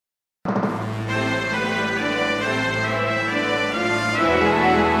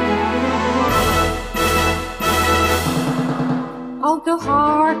Of the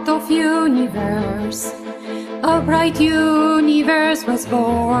heart of universe, a bright universe was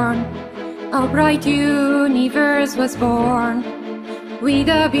born. A bright universe was born. With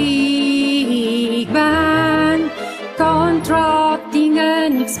a big bang, contracting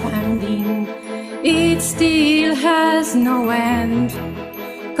and expanding. It still has no end.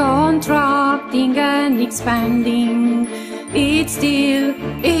 Contracting and expanding. It still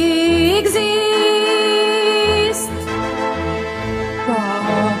exists.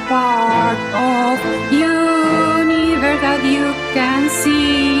 The part of universe that you can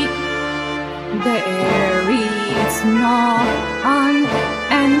see, there is not an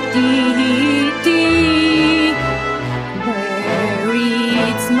entity. There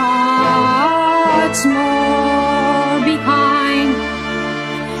is much more behind.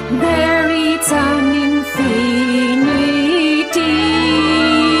 There is an infinity.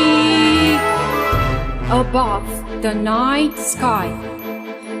 Above the night sky,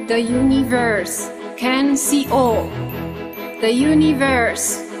 the universe can see all. The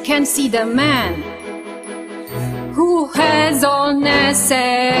universe can see the man who has all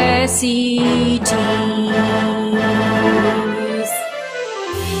necessities.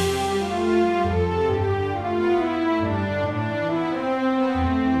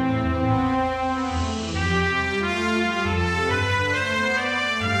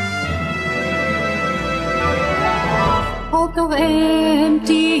 Out of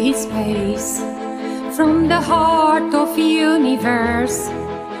empty space, from the heart of universe,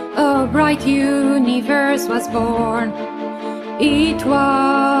 a bright universe was born. It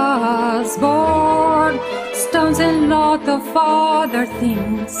was born. Stones and lot of other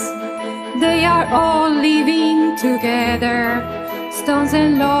things, they are all living together. Stones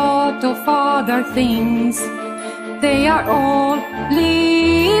and lot of other things, they are all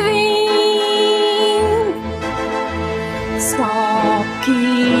living. Stop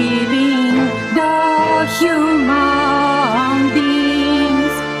killing the human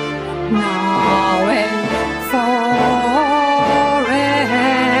beings now and forever,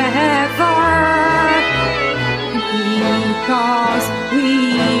 because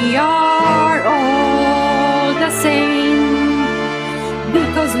we are all the same,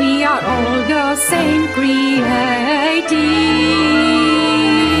 because we are all the same created.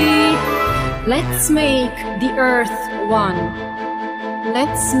 Let's make the earth one.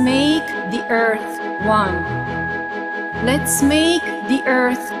 Let's make the earth one. Let's make the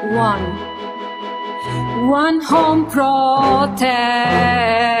earth one. One home protected.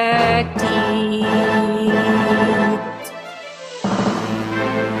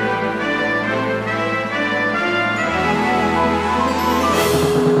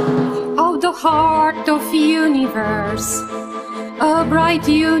 Of the heart of universe, a bright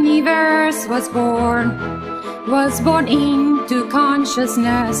universe was born into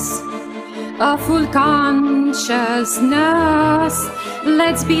consciousness, a full consciousness.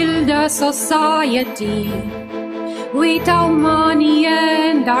 Let's build a society without money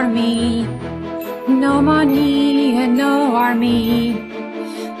and army, no money and no army.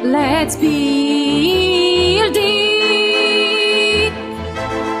 Let's build it.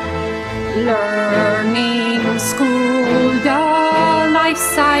 Learning school, the life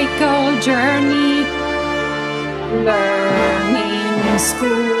cycle journey. Learning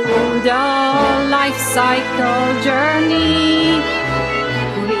school, the life cycle journey.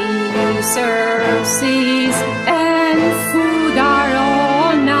 Resources and food are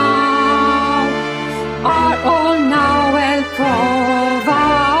all now well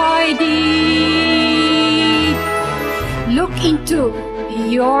provided. Look into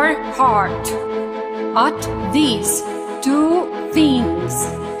your heart at these two things,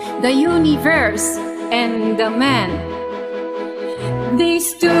 the universe and the man.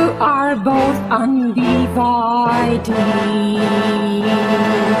 These two are both undivided.